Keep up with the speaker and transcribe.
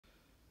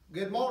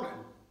Good morning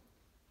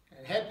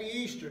and happy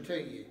Easter to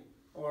you,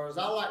 or as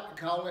I like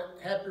to call it,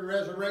 happy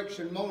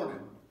resurrection morning.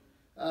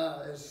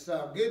 It's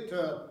good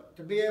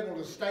to be able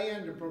to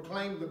stand and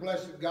proclaim the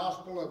blessed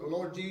gospel of the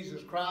Lord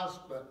Jesus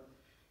Christ, but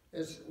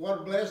it's what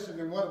a blessing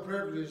and what a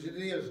privilege it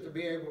is to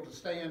be able to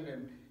stand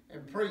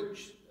and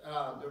preach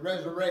the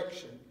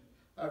resurrection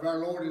of our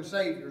Lord and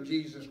Savior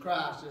Jesus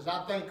Christ. As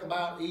I think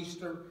about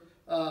Easter,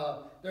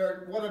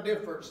 what a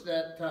difference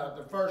that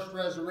the first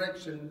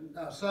resurrection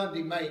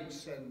Sunday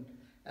makes,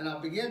 and I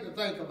begin to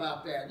think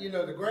about that. You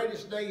know, the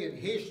greatest day in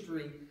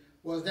history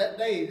was that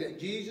day that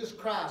Jesus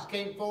Christ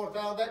came forth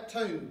out of that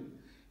tomb,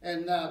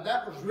 and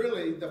that was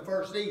really the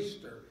first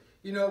Easter.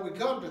 You know, we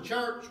come to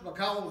church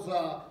because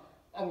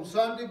on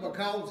Sunday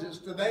because it's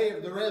the day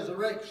of the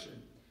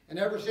resurrection, and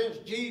ever since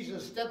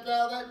Jesus stepped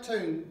out of that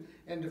tomb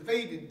and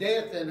defeated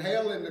death and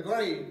hell and the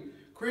grave,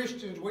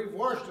 Christians, we've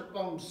worshiped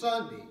on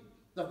Sunday,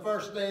 the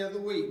first day of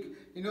the week.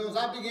 You know, as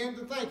I begin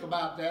to think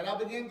about that, I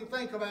begin to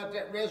think about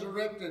that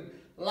resurrected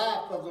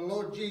life of the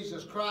Lord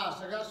Jesus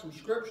Christ. I got some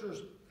scriptures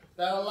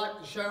that I'd like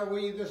to share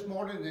with you this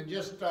morning, and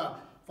just 4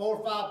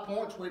 or 5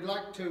 points we'd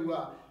like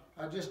to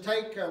just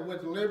take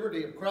with the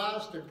liberty of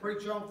Christ and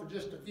preach on for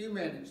just a few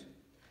minutes.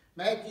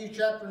 Matthew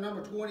chapter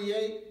number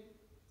 28,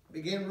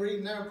 begin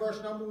reading there in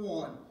verse number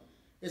 1.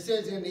 It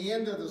says, "In the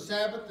end of the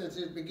Sabbath, as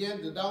it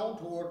began to dawn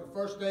toward the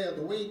first day of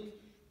the week,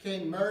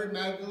 came Mary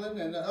Magdalene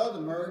and the other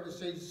Mary to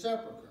see the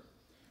sepulchre.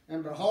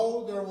 And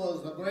behold, there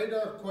was a great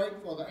earthquake,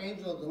 for the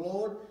angel of the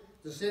Lord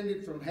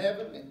descended from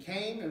heaven and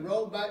came and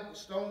rolled back the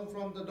stone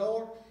from the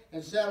door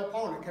and sat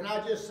upon it." Can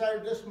I just say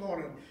this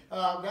morning,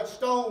 that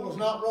stone was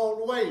not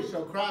rolled away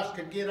so Christ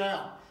could get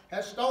out.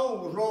 That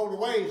stone was rolled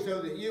away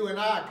so that you and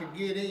I could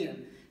get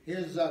in.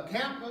 His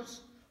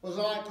countenance was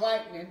like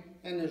lightning,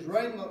 and his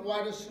raiment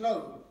white as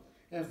snow.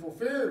 And for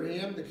fear of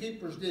him, the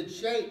keepers did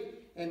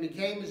shake and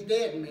became as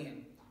dead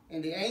men.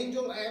 And the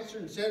angel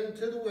answered and said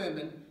unto the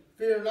women,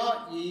 "Fear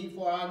not ye,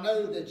 for I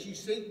know that ye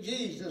seek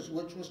Jesus,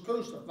 which was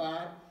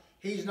crucified.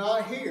 He's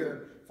not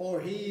here,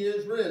 for he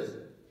is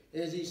risen,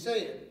 as he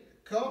said.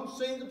 Come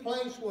see the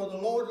place where the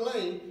Lord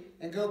lay,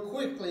 and go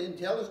quickly and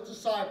tell his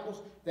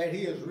disciples that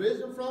he is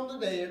risen from the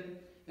dead.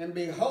 And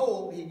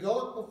behold, he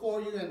goeth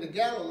before you into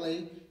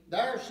Galilee.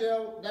 There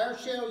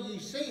shall ye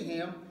see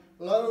him.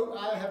 Lo,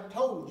 I have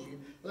told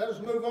you." Let us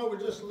move over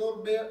just a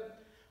little bit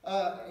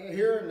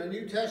here in the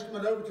New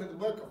Testament over to the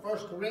book of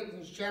 1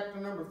 Corinthians chapter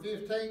number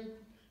 15.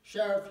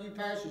 Share a few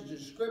passages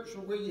of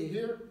scripture with you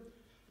here.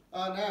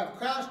 Now, if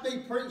Christ be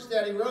preached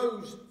that he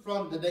rose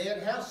from the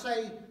dead, how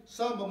say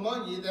some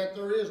among you that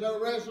there is no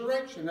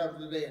resurrection of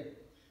the dead?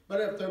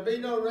 But if there be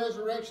no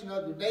resurrection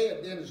of the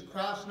dead, then is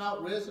Christ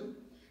not risen?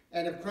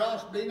 And if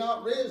Christ be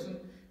not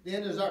risen,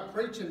 then is our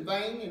preaching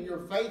vain, and your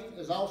faith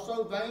is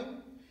also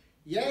vain?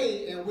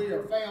 Yea, and we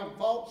are found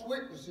false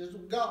witnesses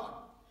of God,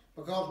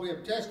 because we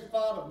have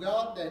testified of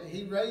God that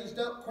he raised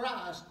up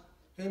Christ,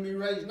 whom he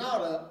raised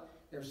not up,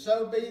 if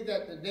so be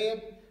that the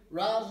dead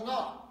rise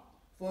not.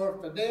 For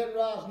if the dead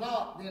rise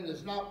not, then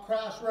is not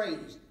Christ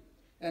raised.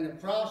 And if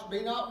Christ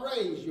be not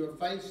raised, your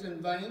faith is in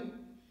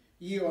vain.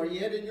 Ye are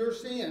yet in your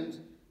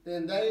sins,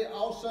 then they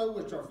also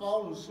which are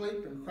fallen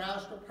asleep in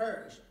Christ are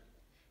perished.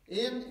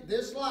 In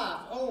this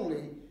life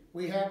only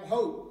we have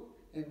hope.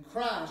 In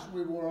Christ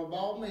we were of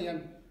all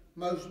men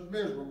most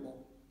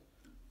miserable.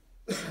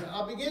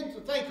 I begin to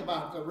think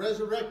about the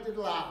resurrected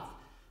life.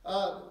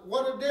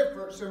 What a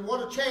difference and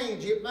what a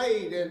change it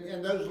made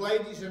in those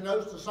ladies and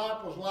those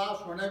disciples'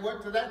 lives when they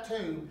went to that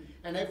tomb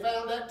and they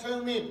found that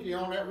tomb empty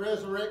on that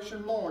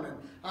resurrection morning.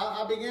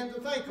 I began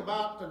to think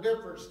about the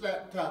difference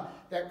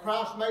that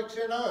Christ makes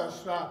in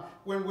us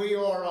when we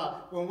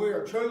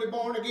are truly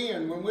born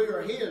again, when we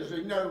are his.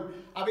 You know,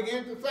 I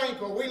began to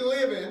think, are we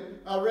living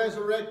a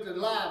resurrected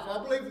life?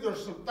 I believe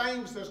there's some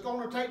things that's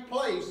going to take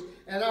place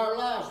in our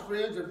lives,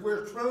 friends, if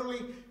we're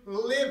truly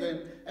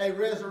living a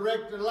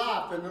resurrected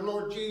life in the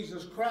Lord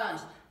Jesus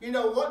Christ. You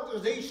know, what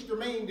does Easter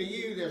mean to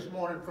you this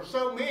morning? For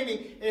so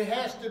many, it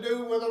has to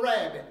do with a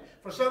rabbit.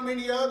 For so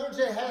many others,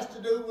 it has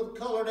to do with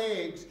colored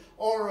eggs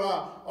or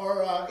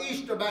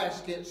Easter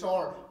baskets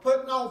or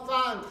putting on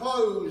fine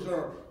clothes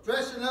or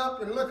dressing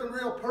up and looking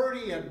real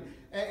pretty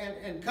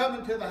and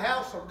coming to the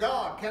house of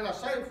God. Can I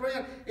say,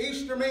 friend,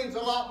 Easter means a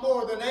lot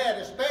more than that,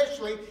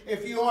 especially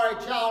if you are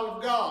a child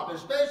of God,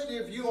 especially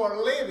if you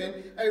are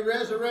living a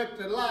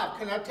resurrected life.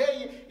 Can I tell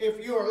you,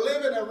 if you are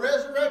living a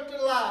resurrected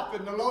life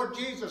in the Lord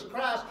Jesus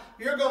Christ,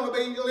 you're going to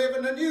be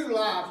living a new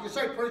life. You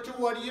say, "Preacher,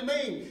 what do you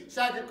mean?"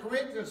 2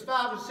 Corinthians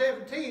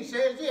 5:17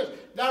 says this,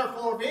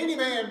 "Therefore, if any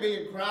man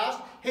be in Christ,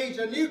 he's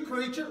a new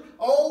creature.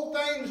 Old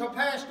things are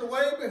passed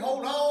away.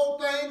 Behold, all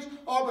things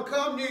are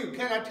become new."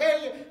 Can I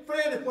tell you,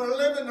 friend, if we're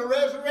living the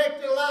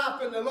resurrected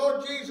life in the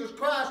Lord Jesus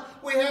Christ,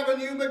 we have a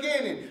new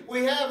beginning.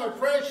 We have a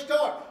fresh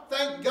start.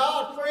 Thank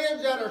God,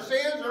 friends, that our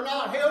sins are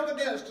not held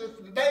against us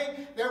the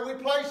day that we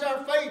place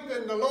our faith in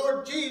in the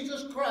Lord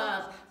Jesus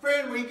Christ.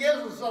 Friend, He gives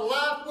us a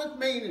life with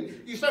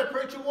meaning. You say,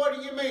 preacher, what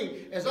do you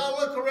mean? As I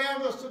look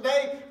around us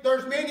today,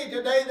 there's many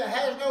today that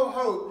has no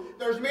hope.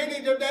 There's many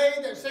today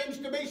that seems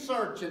to be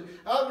searching.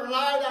 Other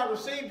night I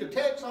received a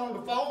text on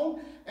the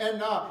phone,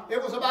 and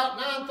it was about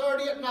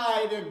 9:30 at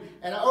night,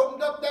 and I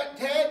opened up that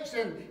text,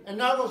 and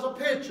there was a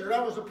picture.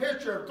 There was a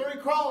picture of 3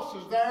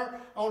 crosses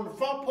there on the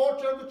front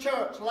porch of the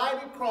church,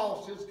 lighted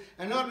crosses,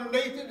 and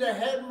underneath it they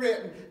had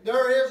written,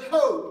 there is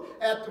hope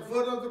at the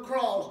foot of the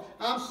cross.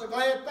 I'm so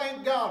glad,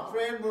 thank God,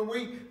 friend, when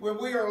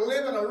we are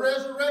living a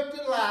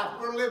resurrected life,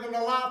 we're living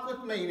a life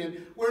with meaning.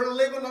 We're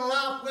living a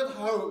life with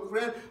hope,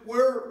 friend.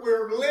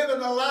 We're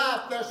living a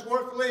life that's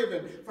worth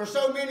living. For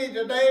so many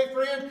today,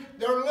 friends,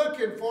 they're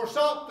looking for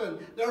something.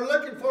 They're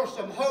looking for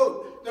some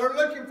hope. They're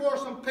looking for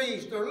some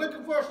peace. They're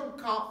looking for some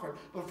comfort.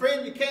 But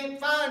friend, you can't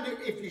find it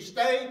if you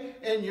stay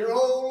in your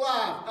old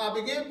life. I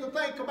began to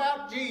think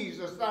about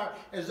Jesus there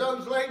as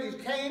those ladies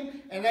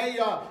came and they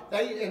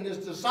and his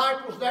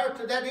disciples there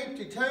to that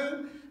empty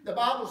tomb. The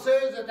Bible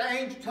says that the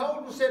angel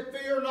told them, said,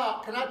 fear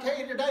not. Can I tell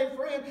you today,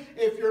 friend,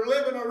 if you're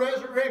living a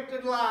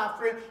resurrected life,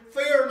 friend,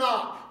 fear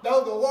not.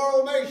 Though the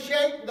world may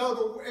shake,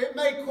 though it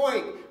may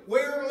quake,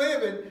 we're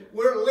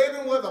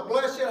living with a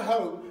blessed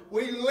hope.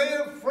 We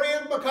live,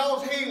 friend,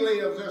 because He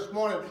lives this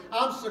morning.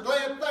 I'm so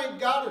glad, thank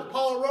God, as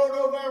Paul wrote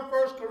over in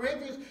 1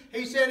 Corinthians,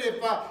 he said,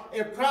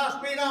 if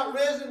Christ be not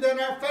risen,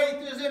 then our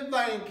faith is in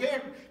vain.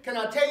 Can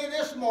I tell you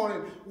this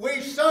morning,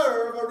 we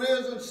serve a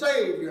risen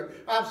Savior.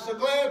 I'm so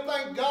glad,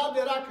 thank God,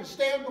 that I can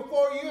stand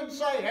before you and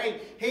say,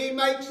 hey, He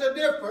makes a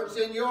difference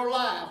in your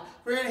life.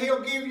 Friend,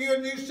 He'll give you a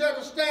new set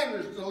of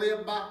standards to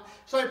live by.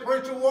 Say,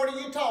 preacher, what are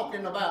you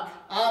talking about?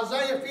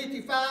 Isaiah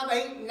 55,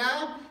 8 and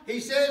 9, he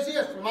says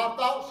this, for my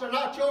thoughts are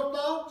not your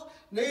thoughts,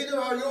 neither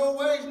are your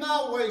ways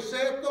my ways,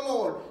 saith the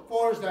Lord.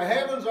 For as the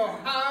heavens are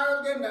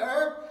higher than the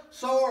earth,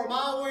 so are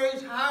my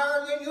ways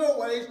higher than your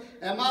ways,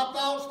 and my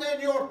thoughts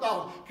than your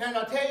thoughts. Can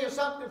I tell you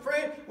something,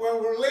 friend?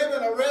 When we're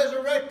living a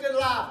resurrected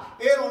life,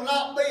 it'll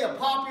not be a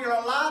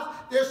popular life.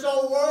 This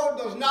old world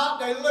does not.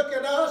 They look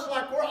at us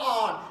like we're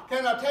odd.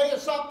 Can I tell you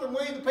something?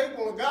 We, the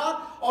people of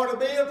God, are to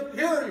be a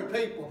peculiar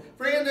people.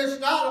 Friend, it's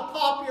not a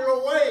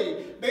popular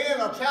way. Being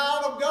a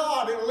child of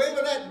God and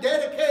living that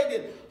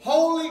dedicated,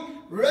 holy,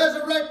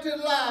 resurrected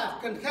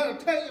life. Can I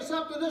tell you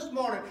something this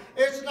morning?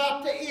 It's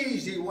not the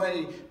easy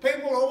way.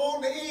 People are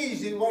wanting the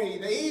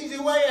easy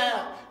way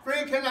out.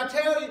 Friend, can I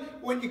tell you,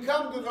 when you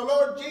come to the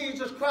Lord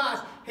Jesus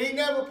Christ, He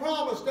never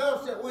promised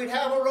us that we'd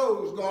have a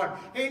rose garden.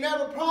 He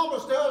never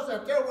promised us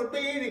that there would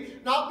be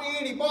not be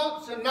any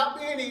bumps and not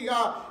be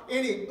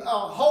any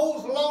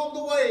holes along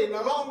the way and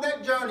along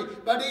that journey.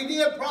 But He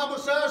did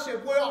promise us,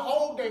 if we'll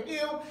hold to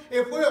Him,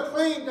 if we'll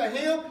cling to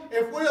Him,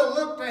 if we'll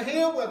look to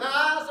Him with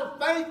eyes of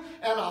faith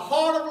and a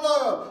heart of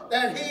love,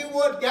 that He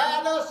would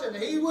guide us and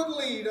He would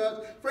lead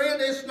us. Friend,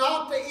 it's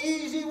not the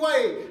easy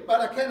way,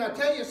 but can I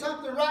tell you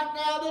something right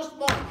now this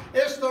morning?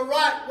 It's the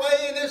right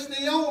way and it's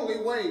the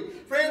only way.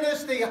 Friend,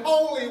 it's the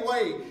holy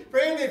way.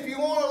 Friend, if you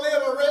want to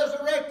live a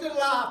resurrected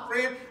life,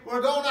 friend,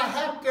 we're going to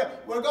have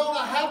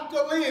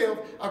to live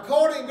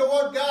according to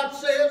what God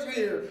says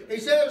here. He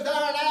says there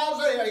in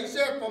Isaiah, He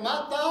said, for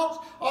my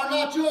thoughts are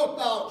not your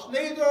thoughts,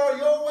 neither are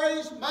your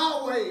ways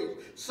my ways,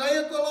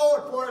 saith the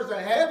Lord. For as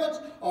the heavens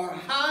are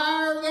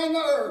higher than the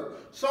earth,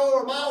 so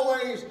are my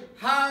ways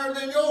higher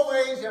than your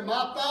ways, and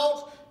my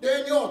thoughts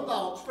than your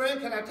thoughts.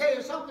 Friend, can I tell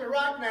you something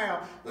right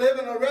now?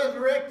 Living a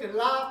resurrected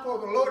life for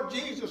the Lord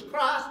Jesus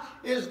Christ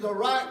is the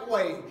right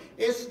way.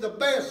 It's the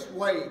best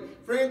way.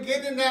 Friend,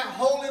 get in that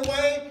holy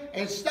way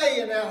and stay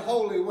in that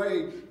holy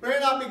way.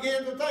 Friend, I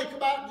began to think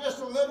about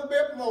just a little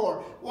bit more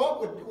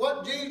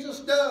what Jesus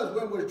does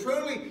when we're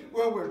truly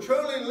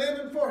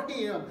living for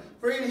Him.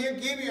 Friend, He'll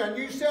give you a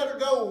new set of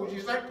goals.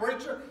 You say,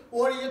 preacher,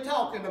 what are you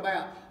talking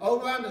about?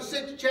 Over in the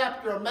 6th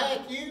chapter of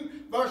Matthew,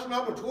 verse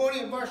number 20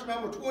 and verse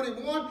number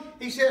 21,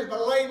 He says,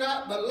 but lay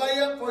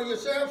up for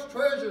yourselves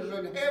treasures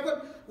in heaven,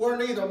 where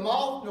neither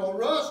moth nor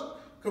rust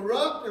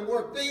corrupt, and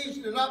where thieves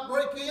do not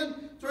break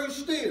in through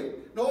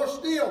nor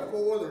steal.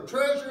 For where the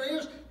treasure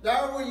is,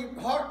 there will your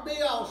heart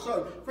be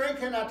also. Friend,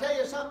 can I tell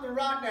you something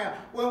right now?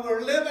 When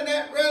we're living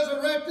that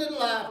resurrected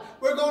life,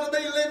 we're going to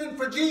be living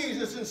for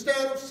Jesus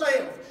instead of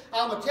self.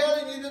 I'm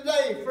telling you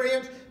today,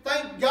 friends,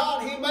 thank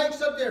God He makes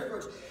a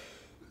difference.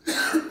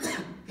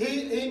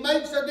 He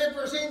makes a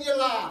difference in your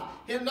life.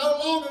 And no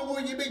longer will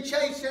you be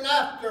chasing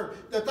after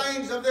the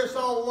things of this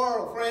old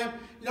world, friend.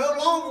 No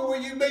longer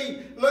will you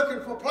be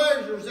looking for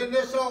pleasures in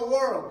this old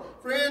world.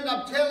 Friend,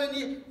 I'm telling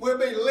you, we'll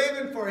be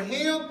living for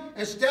Him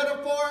instead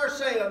of for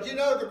ourselves. You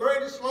know, the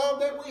greatest love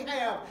that we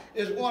have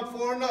is one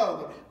for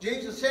another.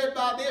 Jesus said,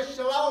 by this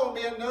shall all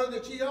men know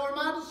that ye are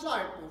my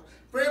disciples.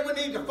 Friend, we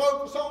need to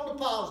focus on the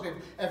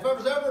positive. If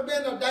there's ever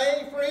been a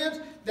day,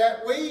 friends,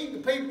 that we, the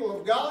people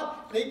of God,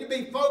 need to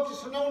be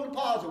focusing on the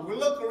positive. We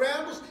look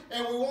around us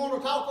and we want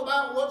to talk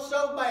about what's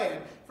so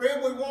bad.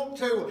 Friend, we want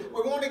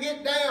to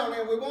get down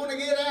and we want to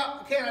get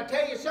out. Can I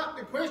tell you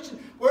something, Christian?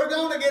 We're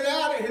going to get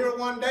out of here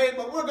one day,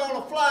 but we're going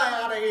to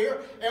fly out of here.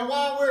 And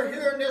while we're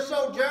here in this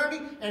old journey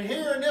and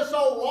here in this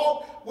old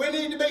walk, we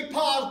need to be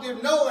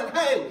positive, knowing,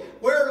 hey,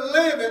 we're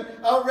living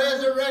a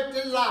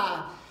resurrected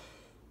life.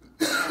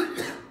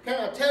 Can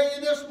I tell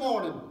you this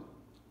morning?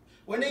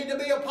 We need to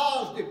be a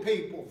positive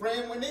people,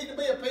 friend. We need to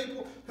be a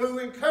people who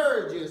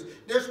encourages.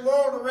 This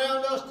world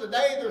around us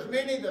today, there's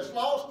many that's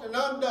lost and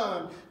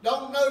undone.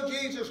 Don't know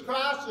Jesus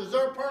Christ as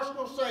their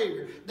personal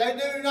Savior. They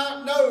do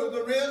not know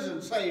the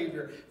risen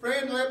Savior.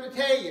 Friend, let me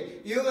tell you,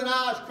 you and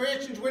I as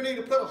Christians, we need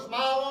to put a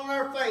smile on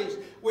our face.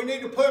 We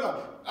need to put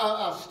a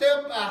high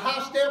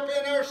step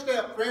in our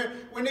step, friend.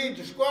 We need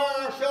to square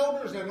our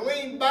shoulders and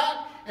lean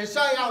back and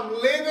say, I'm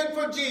living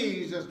for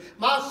Jesus.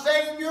 My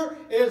Savior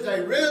is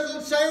a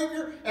risen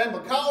Savior, and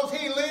because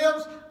He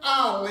lives,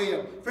 I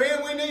live.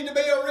 Friend, we need to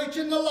be a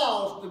reaching the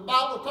lost. The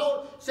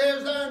Bible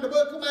says there in the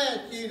book of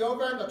Matthew,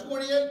 over in the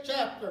 28th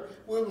chapter,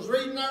 we was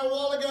reading there a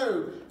while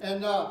ago,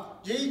 and the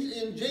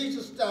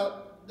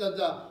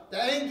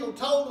angel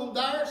told them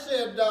there,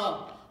 said,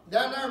 down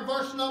there in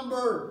verse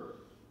number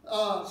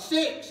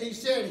 6, he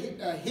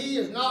said, He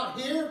is not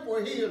here,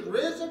 for He is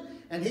risen.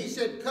 And he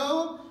said,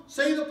 come,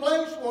 see the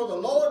place where the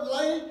Lord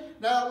lay.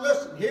 Now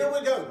listen, here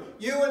we go.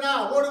 You and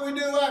I, what do we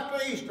do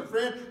after Easter,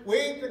 friend? We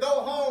ain't to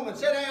go home and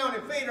sit down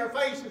and feed our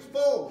faces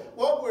full.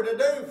 What we're to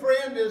do,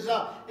 friend, is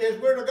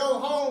we're to go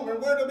home and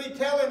we're to be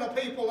telling the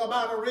people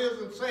about a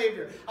risen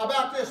Savior,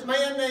 about this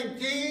man named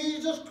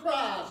Jesus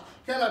Christ.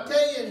 Can I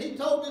tell you, and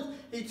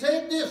he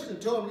said this to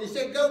them. He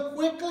said, go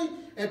quickly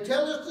and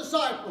tell his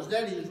disciples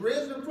that he is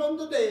risen from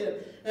the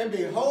dead. And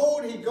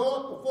behold, he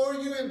goeth before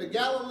you into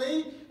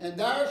Galilee, and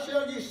there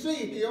shall you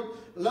see him.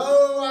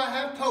 Lo, I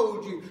have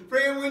told you.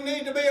 Friend, we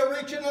need to be a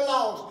reaching the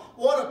lost.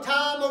 What a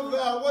time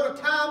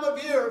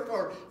of year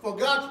for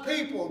God's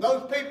people,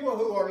 those people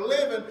who are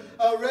living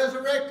a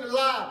resurrected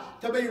life,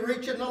 to be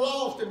reaching the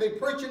lost and be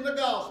preaching the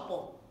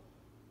gospel.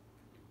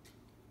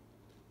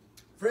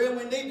 Friend,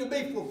 we need to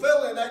be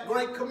fulfilling that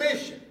great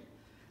commission.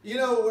 You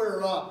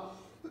know,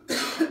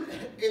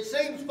 it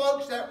seems,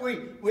 folks, that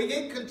we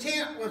get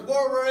content with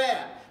where we're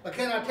at. But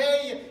can I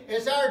tell you,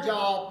 it's our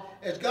job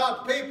as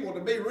God's people to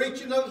be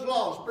reaching those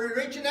lost, be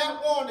reaching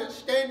that one that's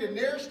standing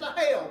nearest to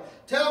hell,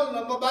 telling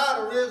them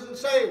about a risen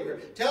Savior,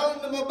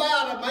 telling them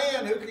about a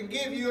man who can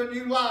give you a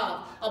new life,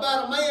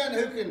 about a man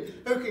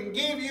who can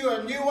give you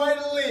a new way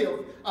to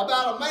live,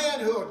 about a man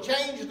who will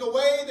change the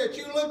way that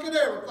you look at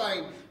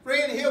everything.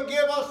 Friend, He'll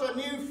give us a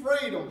new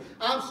freedom.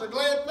 I'm so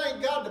glad,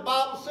 thank God, the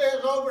Bible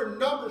says over in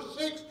Numbers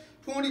 6,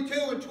 22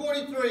 and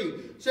 23,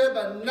 said,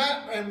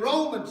 and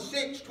Romans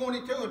 6,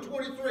 22 and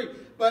 23,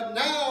 but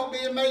now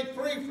being made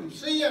free from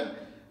sin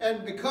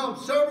and become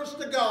servants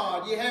to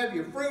God, you have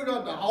your fruit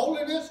unto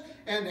holiness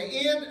and the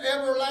end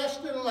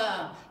everlasting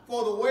life.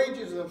 For the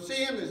wages of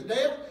sin is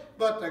death,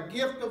 but the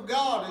gift of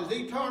God is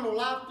eternal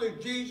life through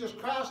Jesus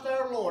Christ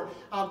our Lord.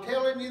 I'm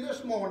telling you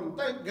this morning,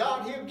 thank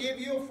God He'll give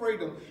you a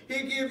freedom.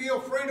 He'll give you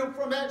a freedom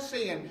from that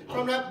sin,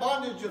 from that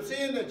bondage of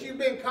sin that you've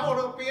been caught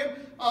up in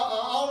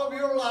all of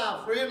your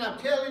life, friend. I'm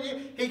telling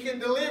you, He can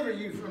deliver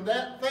you from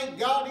that. Thank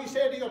God He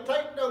said He'll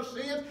take those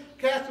sins,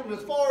 cast them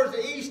as far as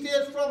the east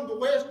is from the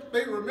west, to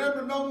be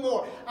remembered no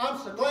more. I'm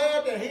so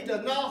glad that He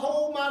does not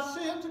hold my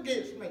sins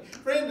against me.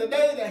 Friend, the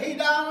day that He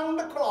died on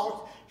the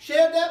cross,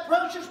 shed that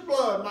precious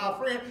blood, my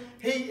friend,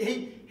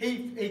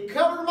 He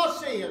covered my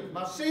sins.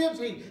 My sins,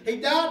 He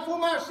died for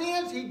my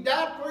sins. He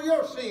died for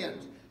your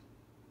sins.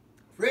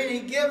 Friend,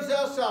 He gives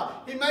us,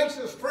 He makes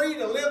us free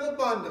to live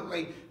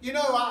abundantly. You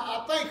know,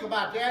 I think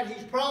about that.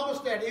 He's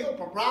promised that He'll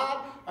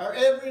provide our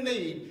every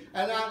need.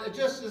 And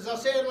just as I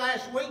said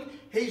last week,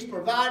 He's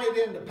provided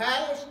in the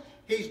past,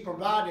 He's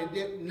provided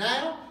it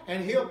now,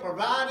 and He'll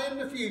provide in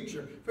the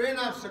future. Friend,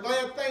 I'm so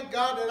glad, thank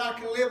God, that I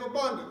can live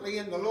abundantly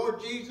in the Lord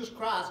Jesus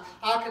Christ.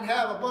 I can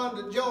have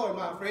abundant joy,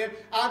 my friend.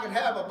 I can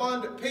have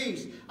abundant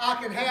peace. I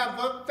can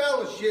have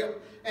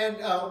fellowship and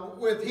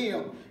with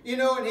Him. You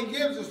know, and He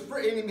gives us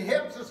and He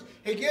helps us.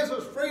 He gives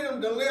us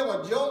freedom to live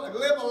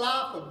a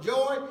life of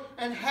joy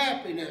and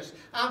happiness.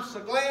 I'm so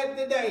glad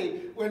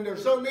today when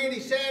there's so many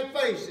sad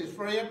faces,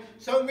 friend,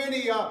 so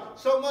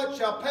much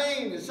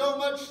pain and so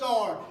much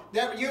sorrow,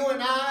 that you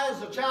and I,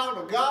 as a child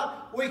of God,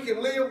 we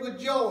can live with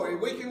joy.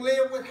 We can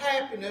live with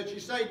happiness. You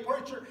say,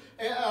 preacher,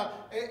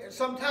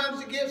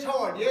 sometimes it gets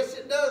hard. Yes,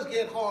 it does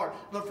get hard.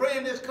 But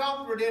friend, it's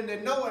comforting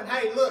in knowing,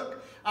 hey,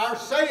 look, our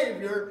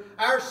Savior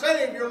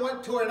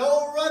went to an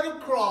old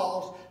rugged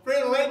cross,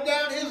 friend, laid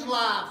down His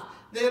life.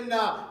 Then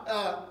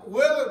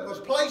Woodland was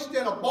placed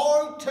in a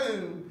borrowed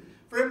tomb,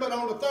 friend, but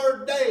on the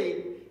third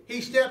day,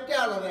 He stepped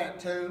out of that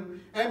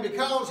tomb. And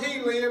because He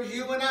lives,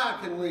 you and I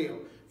can live.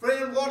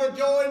 Friend, what a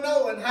joy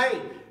knowing,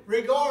 hey,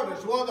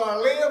 regardless whether I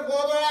live,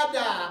 whether I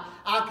die,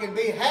 I can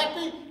be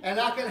happy and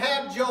I can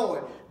have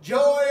joy.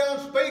 Joy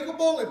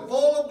unspeakable and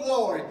full of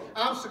glory.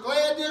 I'm so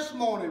glad this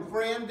morning,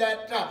 friend,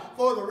 that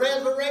for the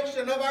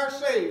resurrection of our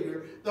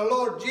Savior, the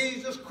Lord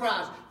Jesus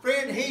Christ.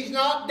 Friend, He's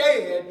not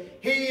dead.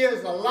 He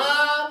is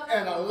alive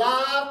and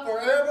alive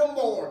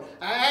forevermore.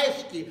 I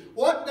ask you,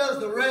 what does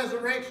the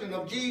resurrection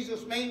of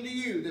Jesus mean to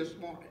you this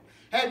morning?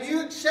 Have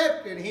you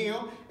accepted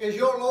Him as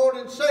your Lord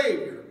and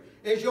Savior,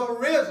 as your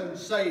risen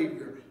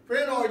Savior?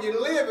 Friend, are you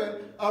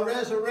living a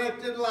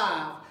resurrected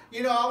life?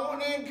 You know, I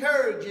want to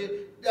encourage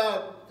you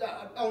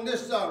on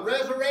this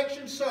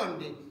Resurrection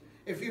Sunday.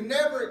 If you've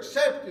never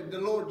accepted the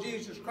Lord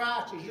Jesus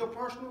Christ as your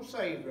personal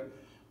Savior,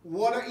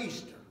 what a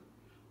Easter.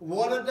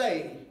 What a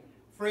day,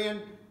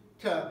 friend,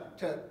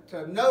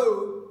 to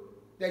know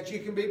that you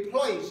can be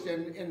placed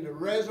in the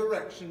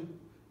resurrection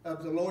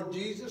of the Lord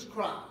Jesus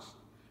Christ.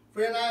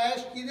 Friend, I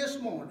ask you this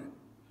morning,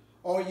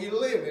 are you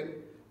living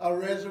a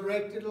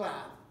resurrected life?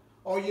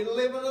 Are you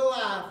living a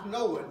life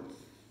knowing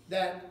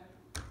that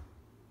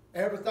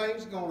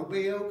everything's going to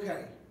be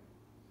okay?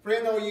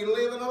 Friend, are you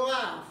living a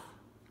life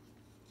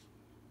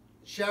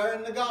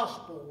sharing the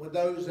gospel with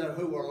those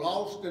who are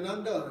lost and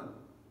undone?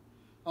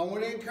 I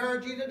want to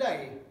encourage you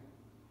today.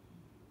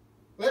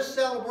 Let's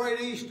celebrate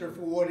Easter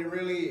for what it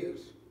really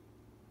is.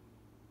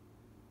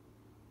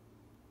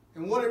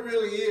 And what it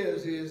really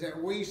is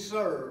that we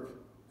serve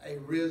a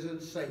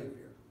risen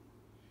Savior.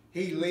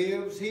 He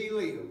lives, He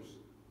lives.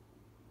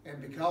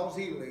 And because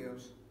He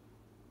lives,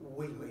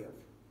 we live.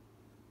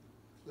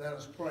 Let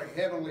us pray.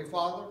 Heavenly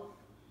Father,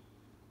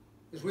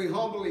 as we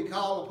humbly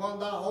call upon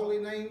Thy holy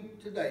name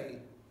today,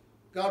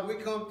 God, we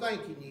come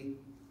thanking You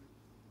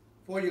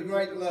for Your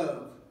great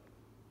love,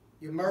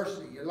 Your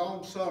mercy, Your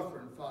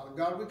long-suffering, Father.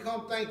 God, we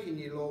come thanking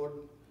You, Lord,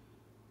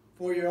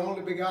 for Your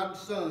only begotten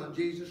Son,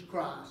 Jesus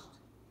Christ.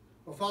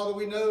 Well, Father,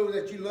 we know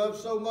that You love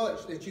so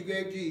much that You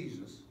gave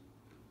Jesus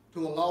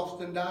to a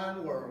lost and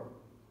dying world.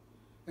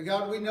 And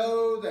God, we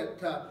know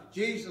that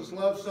Jesus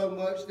loved so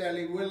much that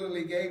He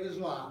willingly gave His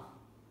life.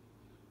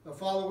 But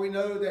Father, we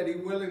know that He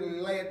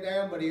willingly laid it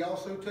down, but He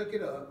also took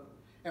it up.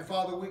 And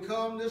Father, we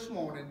come this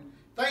morning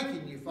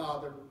thanking You,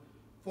 Father,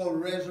 for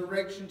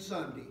Resurrection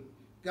Sunday.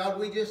 God,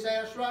 we just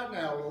ask right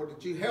now, Lord,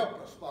 that You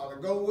help us, Father.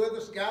 Go with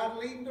us, guide,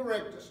 lead, and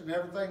direct us in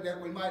everything that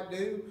we might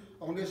do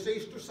on this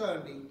Easter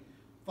Sunday.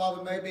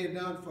 Father, may it be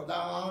done for Thy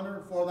honor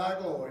and for Thy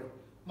glory.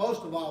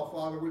 Most of all,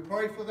 Father, we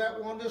pray for that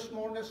one this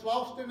morning that's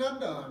lost and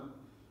undone,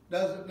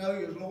 doesn't know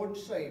You as Lord and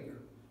Savior.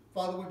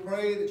 Father, we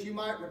pray that You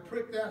might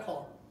prick that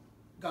heart.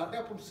 God,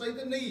 help them see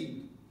the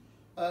need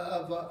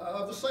of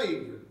a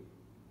Savior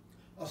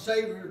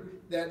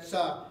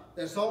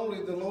that's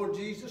only the Lord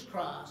Jesus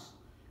Christ.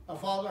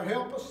 Father,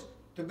 help us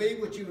to be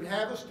what You would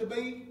have us to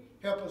be.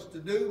 Help us to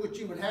do what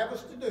You would have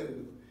us to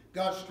do.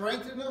 God,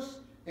 strengthen us,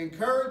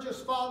 encourage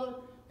us, Father,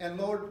 and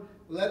Lord,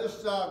 let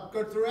us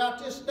go throughout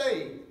this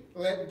day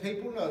letting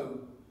people know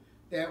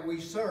that we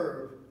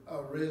serve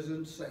a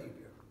risen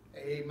Savior.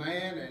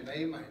 Amen and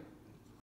amen.